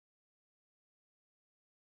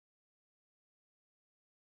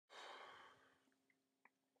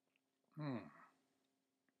Hmm.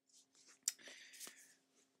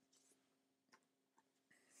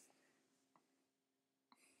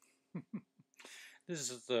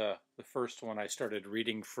 This is the first one I started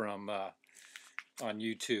reading from on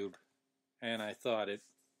YouTube, and I thought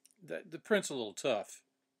the print's a little tough,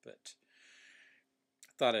 but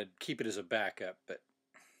I thought I'd keep it as a backup. But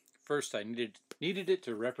first, I needed it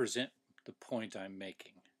to represent the point I'm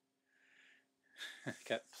making.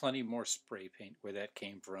 Got plenty more spray paint where that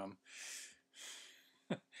came from.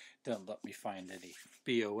 Don't let me find any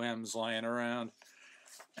BOMs lying around.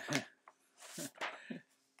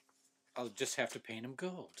 I'll just have to paint them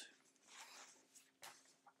gold.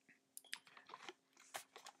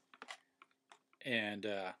 And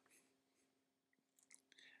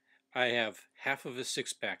I have half of a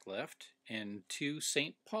 6-pack left and 2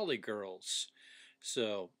 St. Pauli girls.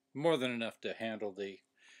 So more than enough to handle the,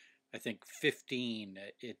 I think, 15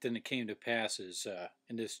 then it came to pass is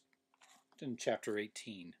in chapter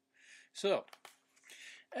 18. So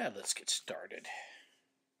let's get started.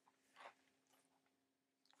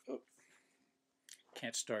 Oh,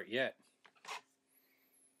 can't start yet.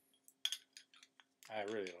 I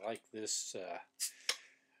really like this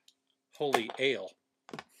holy ale.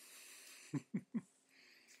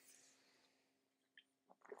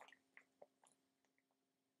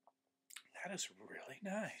 That is really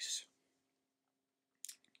nice.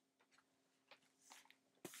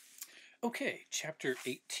 Okay, chapter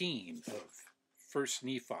 18 of 1st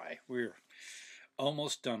Nephi. We're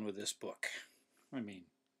almost done with this book. I mean,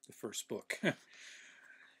 the first book.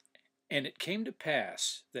 And it came to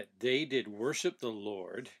pass that they did worship the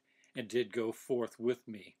Lord, and did go forth with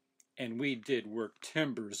me, and we did work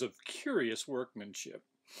timbers of curious workmanship.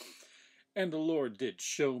 And the Lord did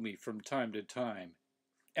show me from time to time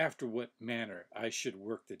after what manner I should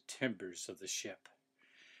work the timbers of the ship.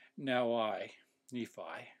 Now I,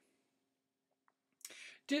 Nephi,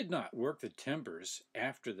 did not work the timbers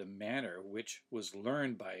after the manner which was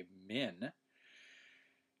learned by men,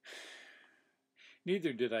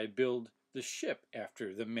 neither did I build the ship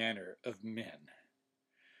after the manner of men.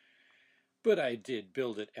 But I did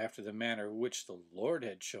build it after the manner which the Lord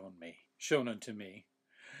had shown unto me.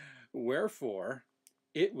 Wherefore,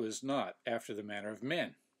 it was not after the manner of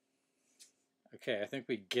men. Okay, I think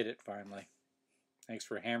we get it finally. Thanks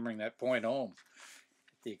for hammering that point home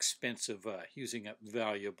at the expense of using up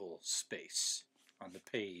valuable space on the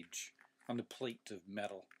page, on the plate of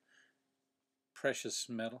metal. Precious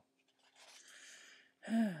metal.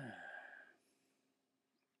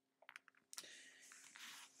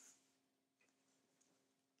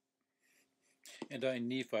 And I,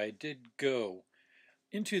 Nephi, did go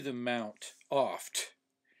into the mount oft,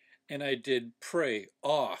 and I did pray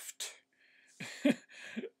oft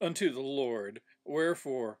unto the Lord.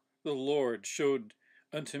 Wherefore the Lord showed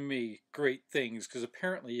unto me great things, because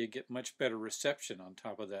apparently you get much better reception on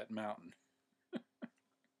top of that mountain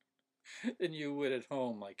than you would at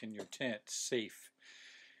home, like in your tent, safe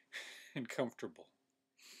and comfortable.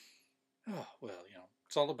 Oh, well, you know,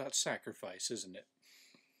 it's all about sacrifice, isn't it?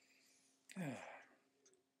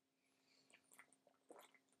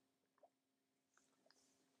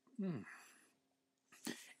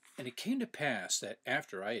 And it came to pass that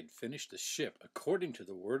after I had finished the ship, according to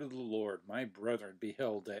the word of the Lord, my brethren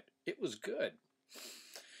beheld that it was good,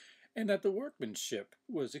 and that the workmanship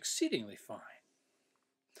was exceedingly fine.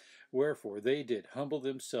 Wherefore they did humble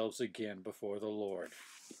themselves again before the Lord.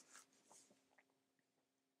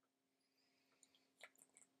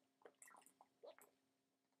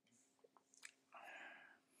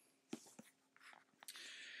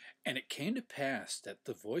 And it came to pass that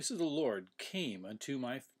the voice of the Lord came unto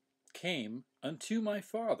my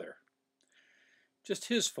father, just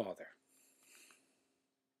his father,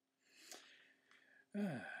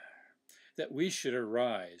 that we should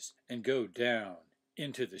arise and go down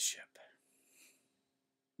into the ship.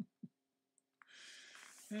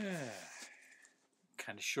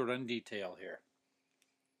 Kind of short on detail here.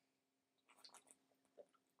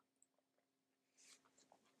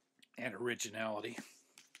 And originality.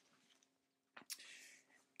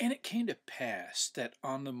 And it came to pass that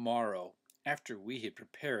on the morrow, after we had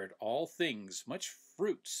prepared all things, much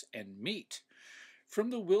fruits and meat from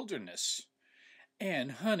the wilderness,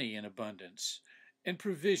 and honey in abundance, and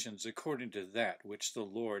provisions according to that which the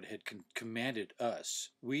Lord had commanded us,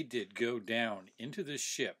 we did go down into the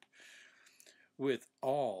ship with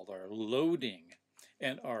all our loading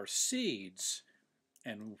and our seeds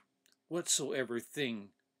and whatsoever thing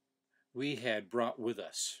we had brought with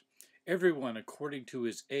us, everyone according to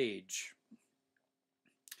his age.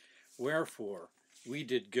 Wherefore we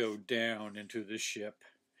did go down into the ship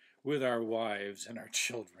with our wives and our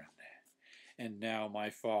children. And now my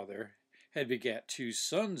father had begat 2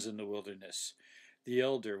 sons in the wilderness. The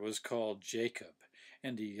elder was called Jacob,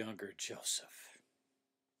 and the younger Joseph.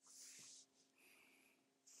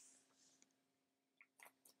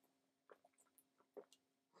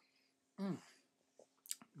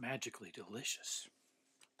 Magically delicious.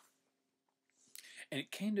 And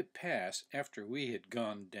it came to pass, after we had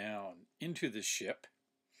gone down into the ship,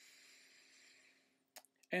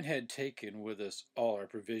 and had taken with us all our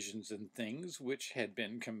provisions and things which had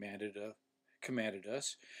been commanded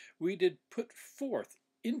us, we did put forth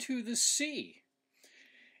into the sea,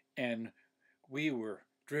 and we were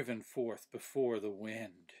driven forth before the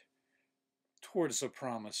wind towards the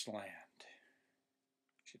promised land.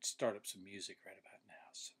 Should start up some music right about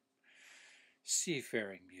now, some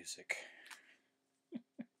seafaring music.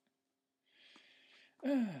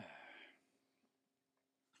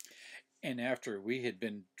 And after we had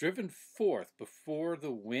been driven forth before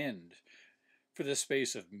the wind for the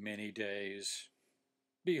space of many days,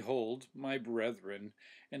 behold, my brethren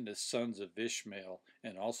and the sons of Ishmael,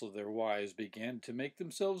 and also their wives, began to make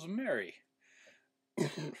themselves merry.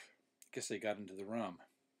 Guess they got into the rum.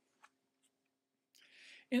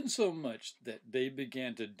 Insomuch that they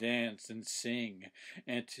began to dance and sing,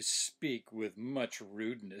 and to speak with much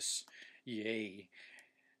rudeness, yea,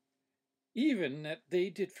 even that they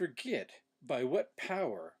did forget by what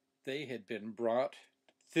power they had been brought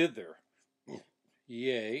thither.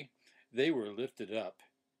 Yea, they were lifted up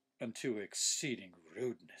unto exceeding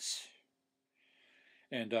rudeness.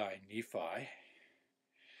 And I, Nephi,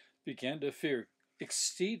 began to fear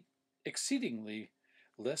exceedingly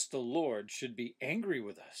lest the Lord should be angry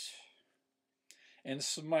with us, and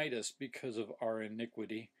smite us because of our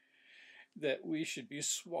iniquity, that we should be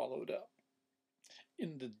swallowed up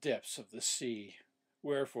in the depths of the sea.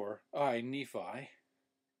 Wherefore I, Nephi,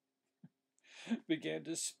 began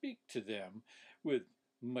to speak to them with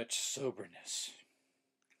much soberness.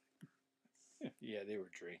 Yeah, they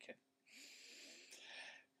were drinking.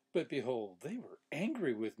 But behold, they were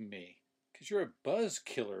angry with me, because you're a buzz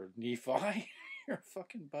killer, Nephi. You're a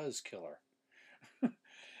fucking buzz killer.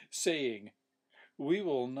 Saying, we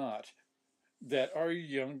will not that our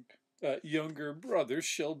younger brother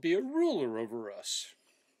shall be a ruler over us.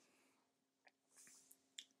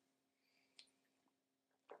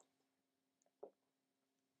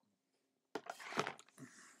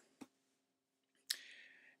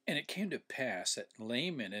 And it came to pass that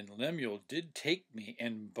Laman and Lemuel did take me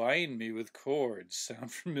and bind me with cords.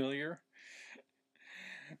 Sound familiar?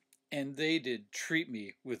 And they did treat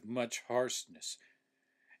me with much harshness.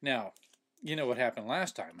 Now, you know what happened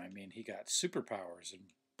last time. I mean, he got superpowers and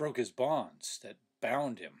broke his bonds that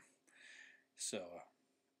bound him. So,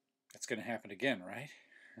 that's going to happen again, right?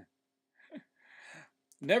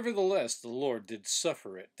 Nevertheless, the Lord did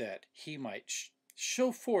suffer it, that he might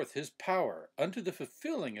show forth his power unto the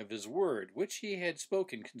fulfilling of his word, which he had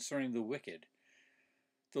spoken concerning the wicked.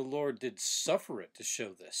 The Lord did suffer it to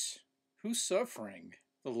show this. Who's suffering?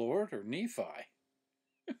 The Lord or Nephi?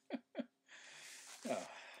 Oh,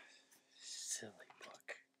 silly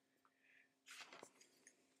book.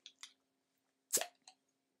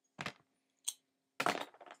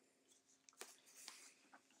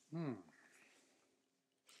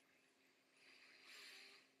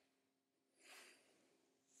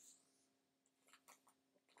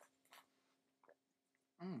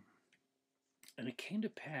 And it came to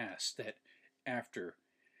pass that after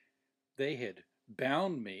they had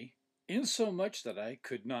bound me, insomuch that I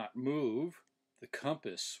could not move, the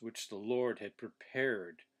compass which the Lord had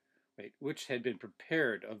prepared, which had been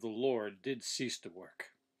prepared of the Lord, did cease to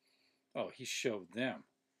work. Oh, he showed them.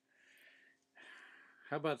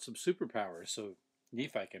 How about some superpowers so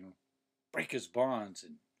Nephi can break his bonds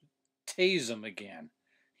and tase them again?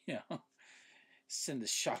 You know, send the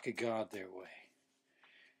shock of God their way.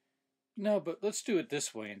 No, but let's do it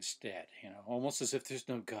this way instead, you know, almost as if there's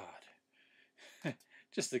no God.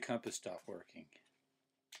 Just the compass stopped working.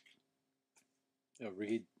 They'll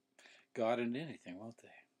read God into anything, won't they?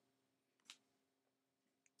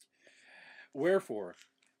 Wherefore,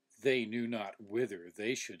 they knew not whither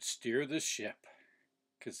they should steer the ship,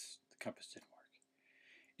 because the compass didn't work,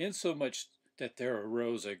 insomuch that there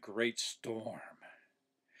arose a great storm,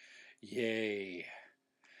 yea,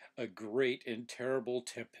 a great and terrible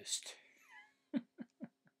tempest.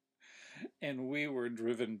 And we were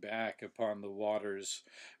driven back upon the waters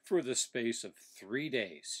for the space of 3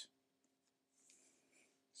 days.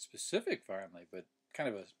 Specific, finally, but kind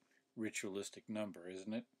of a ritualistic number,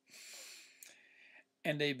 isn't it?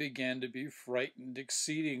 And they began to be frightened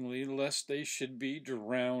exceedingly, lest they should be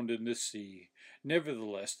drowned in the sea.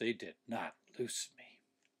 Nevertheless, they did not loose me.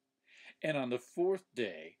 And on the fourth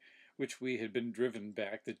day, which we had been driven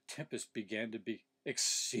back, the tempest began to be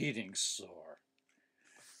exceeding sore.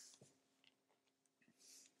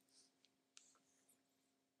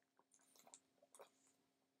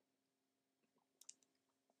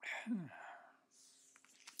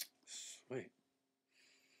 Sweet.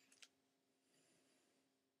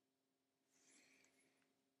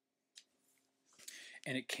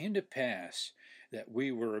 And it came to pass that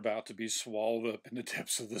we were about to be swallowed up in the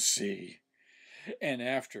depths of the sea. And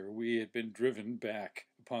after we had been driven back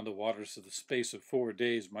upon the waters of the space of 4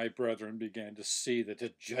 days, my brethren began to see that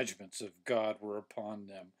the judgments of God were upon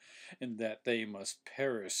them, and that they must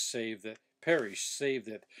perish, save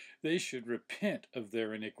that they should repent of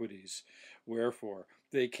their iniquities. Wherefore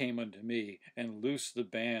they came unto me, and loosed the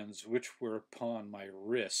bands which were upon my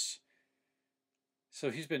wrists. So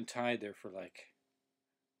he's been tied there for like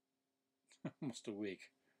almost a week.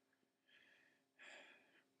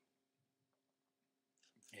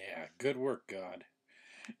 Yeah, good work, God.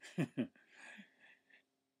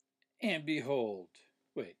 And behold,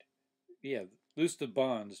 loose the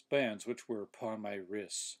bands which were upon my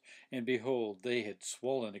wrists. And behold, they had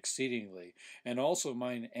swollen exceedingly, and also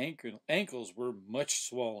mine ankles were much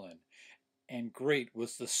swollen, and great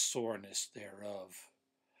was the soreness thereof.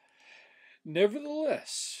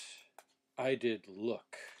 Nevertheless, I did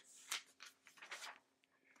look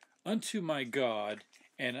unto my God,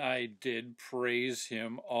 and I did praise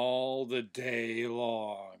him all the day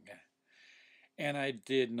long. And I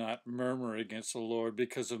did not murmur against the Lord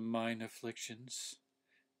because of mine afflictions.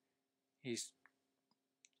 He's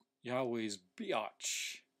Yahweh's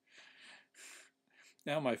biatch.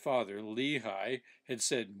 Now my father Lehi had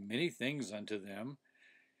said many things unto them,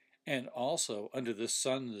 and also unto the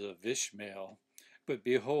sons of Ishmael. But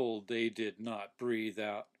behold, they did not breathe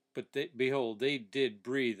out. Behold, they did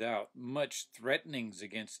breathe out much threatenings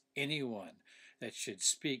against anyone that should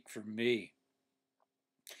speak for me.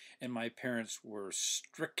 And my parents were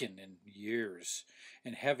stricken in years,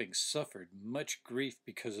 and having suffered much grief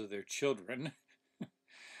because of their children,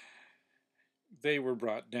 they were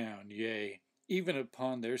brought down, yea, even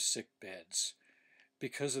upon their sick beds,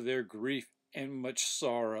 because of their grief and much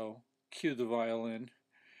sorrow. Cue the violin.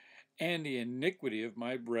 And the iniquity of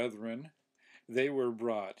my brethren, they were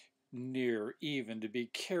brought near even to be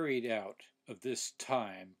carried out of this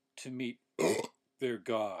time to meet their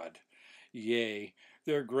God. Yea,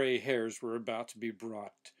 their gray hairs were about to be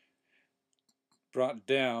brought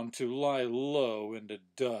down to lie low in the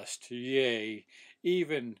dust. Yea,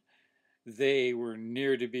 even they were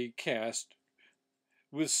near to be cast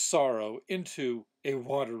with sorrow into a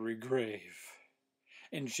watery grave.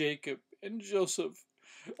 And Jacob and Joseph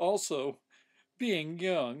also, being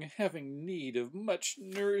young, having need of much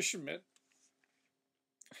nourishment,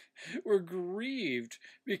 were grieved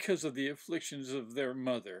because of the afflictions of their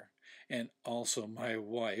mother, and also my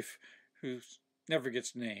wife, who never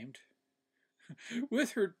gets named,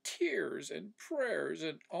 with her tears and prayers,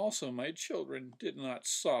 and also my children did not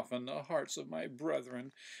soften the hearts of my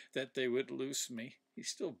brethren that they would loose me. He's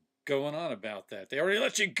still going on about that. They already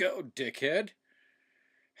let you go, dickhead.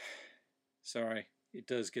 Sorry, it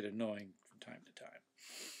does get annoying from time to time.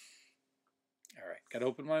 All right, got to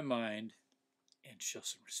open my mind and show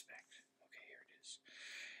some respect. Okay, here it is.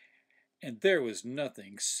 And there was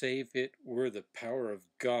nothing, save it were the power of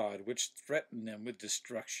God, which threatened them with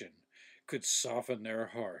destruction, could soften their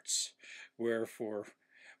hearts. Wherefore,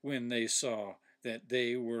 when they saw that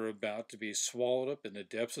they were about to be swallowed up in the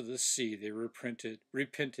depths of the sea, they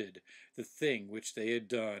repented the thing which they had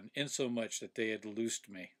done, insomuch that they had loosed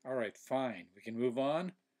me. All right, fine. We can move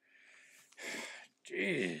on.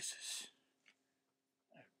 Jesus.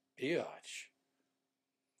 Biatch.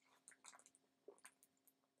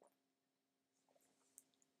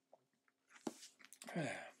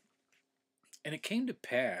 And it came to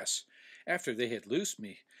pass, after they had loosed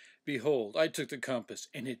me, behold, I took the compass,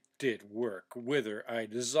 and it did work whither I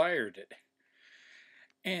desired it.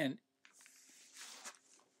 And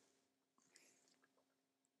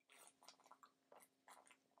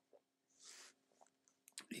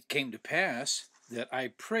it came to pass that I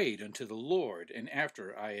prayed unto the Lord, and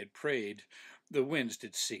after I had prayed, the winds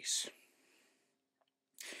did cease,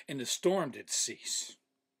 and the storm did cease,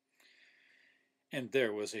 and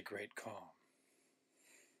there was a great calm.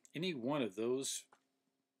 Any one of those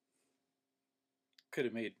could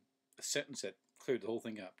have made a sentence that cleared the whole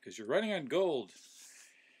thing up, because you're running on gold.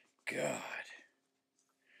 God.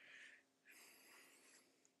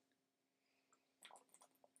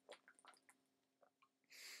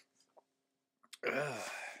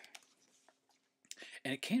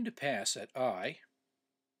 And it came to pass that I,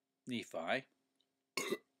 Nephi,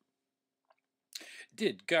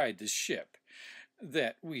 did guide the ship,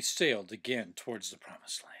 that we sailed again towards the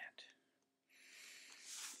promised land.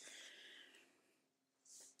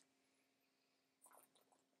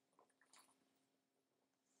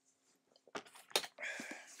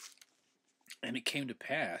 And it came to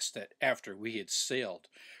pass that after we had sailed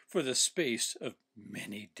for the space of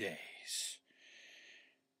many days,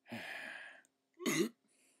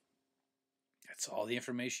 that's all the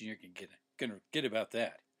information you're going to get about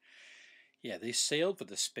that. Yeah, they sailed for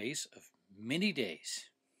the space of many days.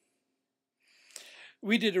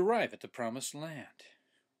 We did arrive at the promised land.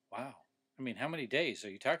 Wow. I mean, how many days are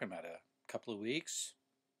you talking about? A couple of weeks?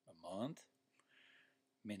 A month?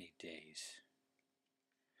 Many days.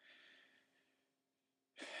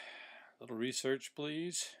 A little research,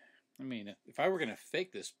 please. I mean, if I were going to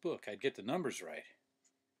fake this book, I'd get the numbers right.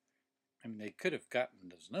 I mean, they could have gotten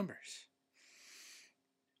those numbers.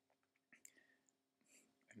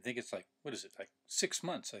 I think it's like, what is it, like 6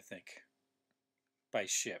 months, I think, by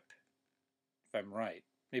ship, if I'm right.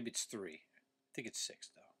 Maybe it's 3. I think it's 6,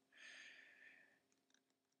 though.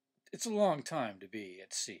 It's a long time to be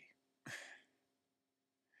at sea.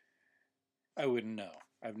 I wouldn't know.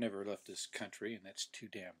 I've never left this country, and that's too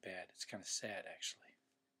damn bad. It's kind of sad, actually.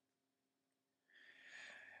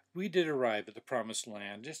 We did arrive at the promised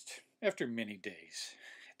land just after many days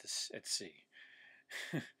at sea.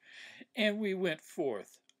 And we went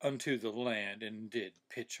forth unto the land and did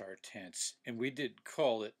pitch our tents, and we did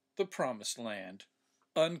call it the promised land,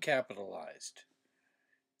 uncapitalized.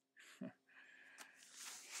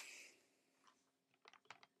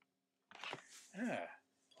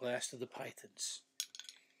 Last of the Pythons.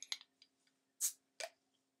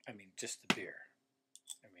 I mean, just the beer.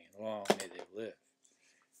 I mean, long may they live.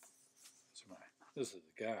 Those are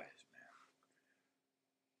the guys,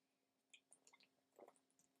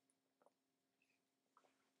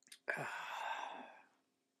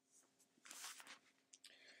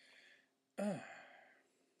 man.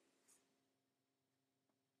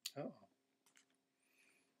 Oh.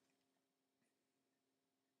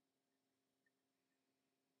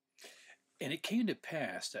 And it came to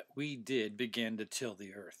pass that we did begin to till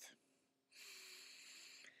the earth.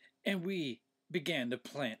 And we began to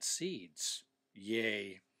plant seeds.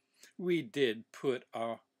 Yea, we did put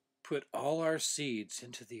all our seeds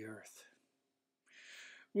into the earth,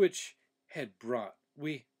 which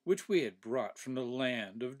we had brought from the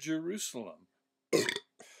land of Jerusalem.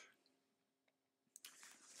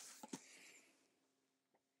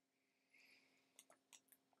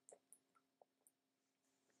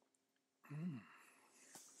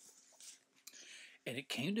 And it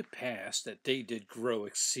came to pass that they did grow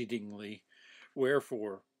exceedingly,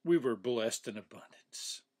 wherefore we were blessed in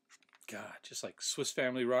abundance. God, just like Swiss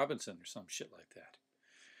Family Robinson or some shit like that.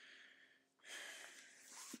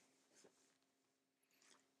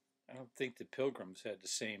 I don't think the Pilgrims had the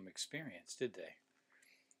same experience, did they?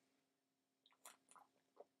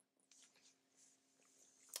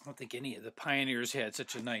 I don't think any of the pioneers had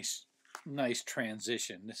such a nice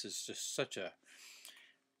transition. This is just such a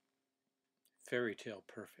fairy tale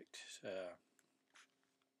perfect.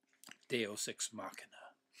 Deus ex machina.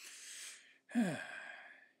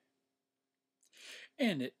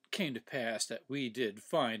 And it came to pass that we did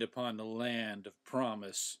find upon the land of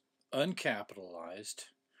promise, uncapitalized,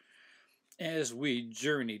 as we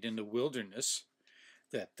journeyed in the wilderness,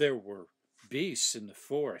 that there were beasts in the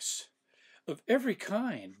forest of every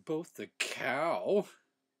kind, both the cow,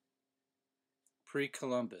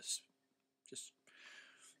 pre-Columbus, just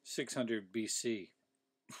 600 BC.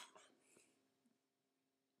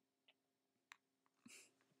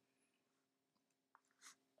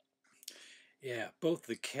 Yeah, both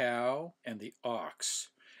the cow and the ox,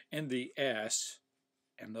 and the ass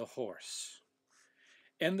and the horse,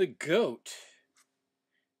 and the goat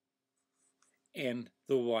and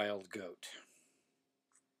the wild goat,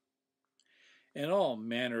 and all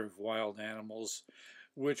manner of wild animals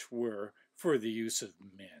which were for the use of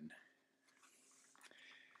men.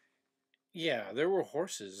 Yeah, there were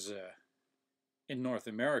horses in North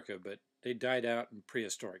America, but they died out in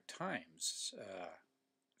prehistoric times,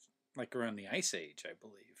 like around the Ice Age, I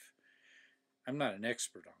believe. I'm not an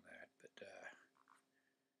expert on that, but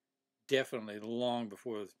definitely long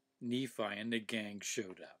before Nephi and the gang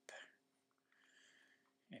showed up.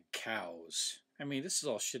 And cows. I mean, this is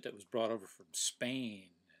all shit that was brought over from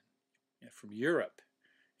Spain, and from Europe,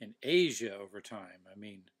 and Asia over time. I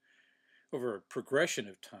mean, over a progression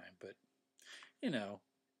of time, but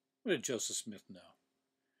what did Joseph Smith know?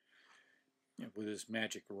 With his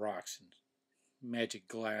magic rocks and magic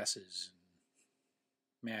glasses and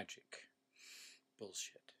magic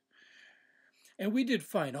bullshit. And we did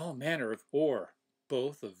find all manner of ore,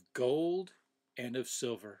 both of gold and of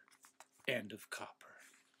silver and of copper.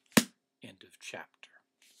 End of chapter.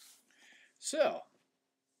 So,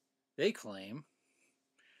 they claim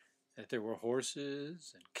that there were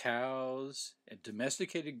horses and cows and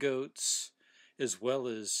domesticated goats, as well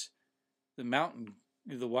as the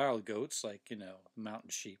wild goats, like, mountain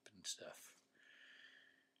sheep and stuff.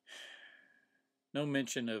 No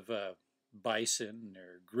mention of bison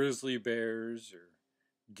or grizzly bears or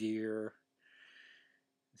deer.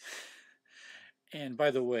 And by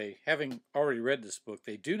the way, having already read this book,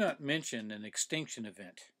 they do not mention an extinction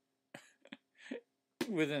event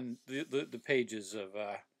within the pages of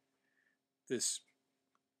this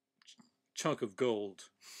chunk of gold.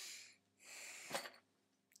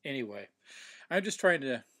 Anyway, I'm just trying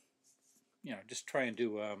to,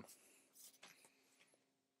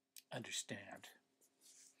 understand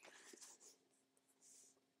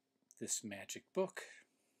this magic book.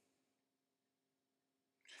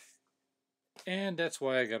 And that's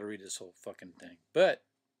why I got to read this whole fucking thing. But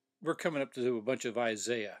we're coming up to a bunch of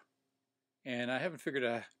Isaiah. And I haven't figured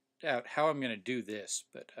out how I'm going to do this,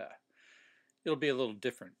 but it'll be a little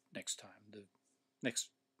different next time. The next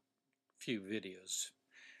few videos,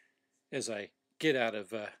 as I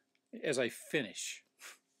finish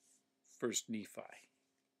First Nephi,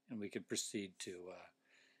 and we can proceed to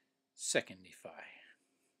Second Nephi.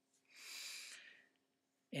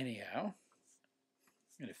 Anyhow,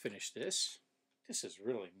 I'm going to finish this. This is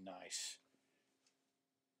really nice.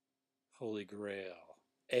 Holy Grail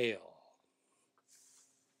Ale.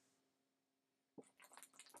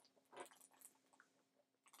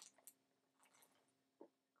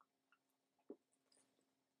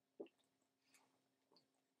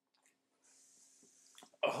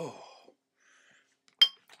 Oh.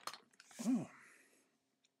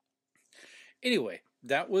 Anyway,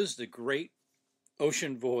 that was the great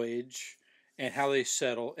ocean voyage and how they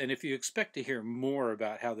settle. And if you expect to hear more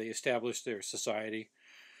about how they established their society,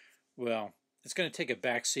 well, it's going to take a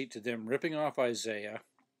backseat to them ripping off Isaiah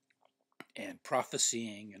and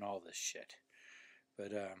prophesying and all this shit.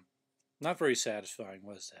 But not very satisfying,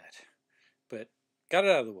 was that? But got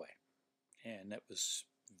it out of the way. And that was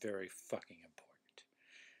very fucking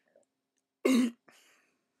important.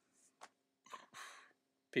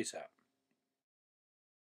 Peace out.